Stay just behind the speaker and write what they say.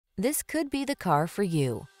This could be the car for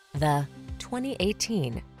you. The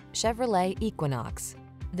 2018 Chevrolet Equinox.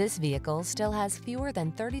 This vehicle still has fewer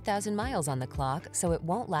than 30,000 miles on the clock, so it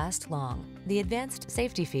won't last long. The advanced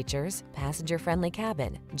safety features, passenger-friendly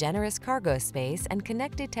cabin, generous cargo space, and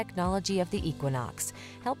connected technology of the Equinox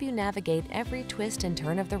help you navigate every twist and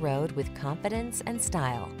turn of the road with confidence and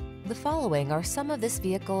style. The following are some of this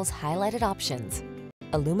vehicle's highlighted options: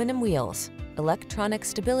 aluminum wheels, electronic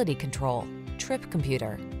stability control, trip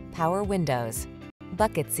computer, power windows,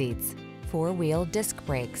 bucket seats, four-wheel disc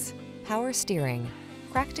brakes, power steering.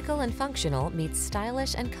 Practical and functional meets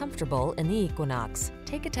stylish and comfortable in the Equinox.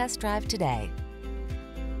 Take a test drive today.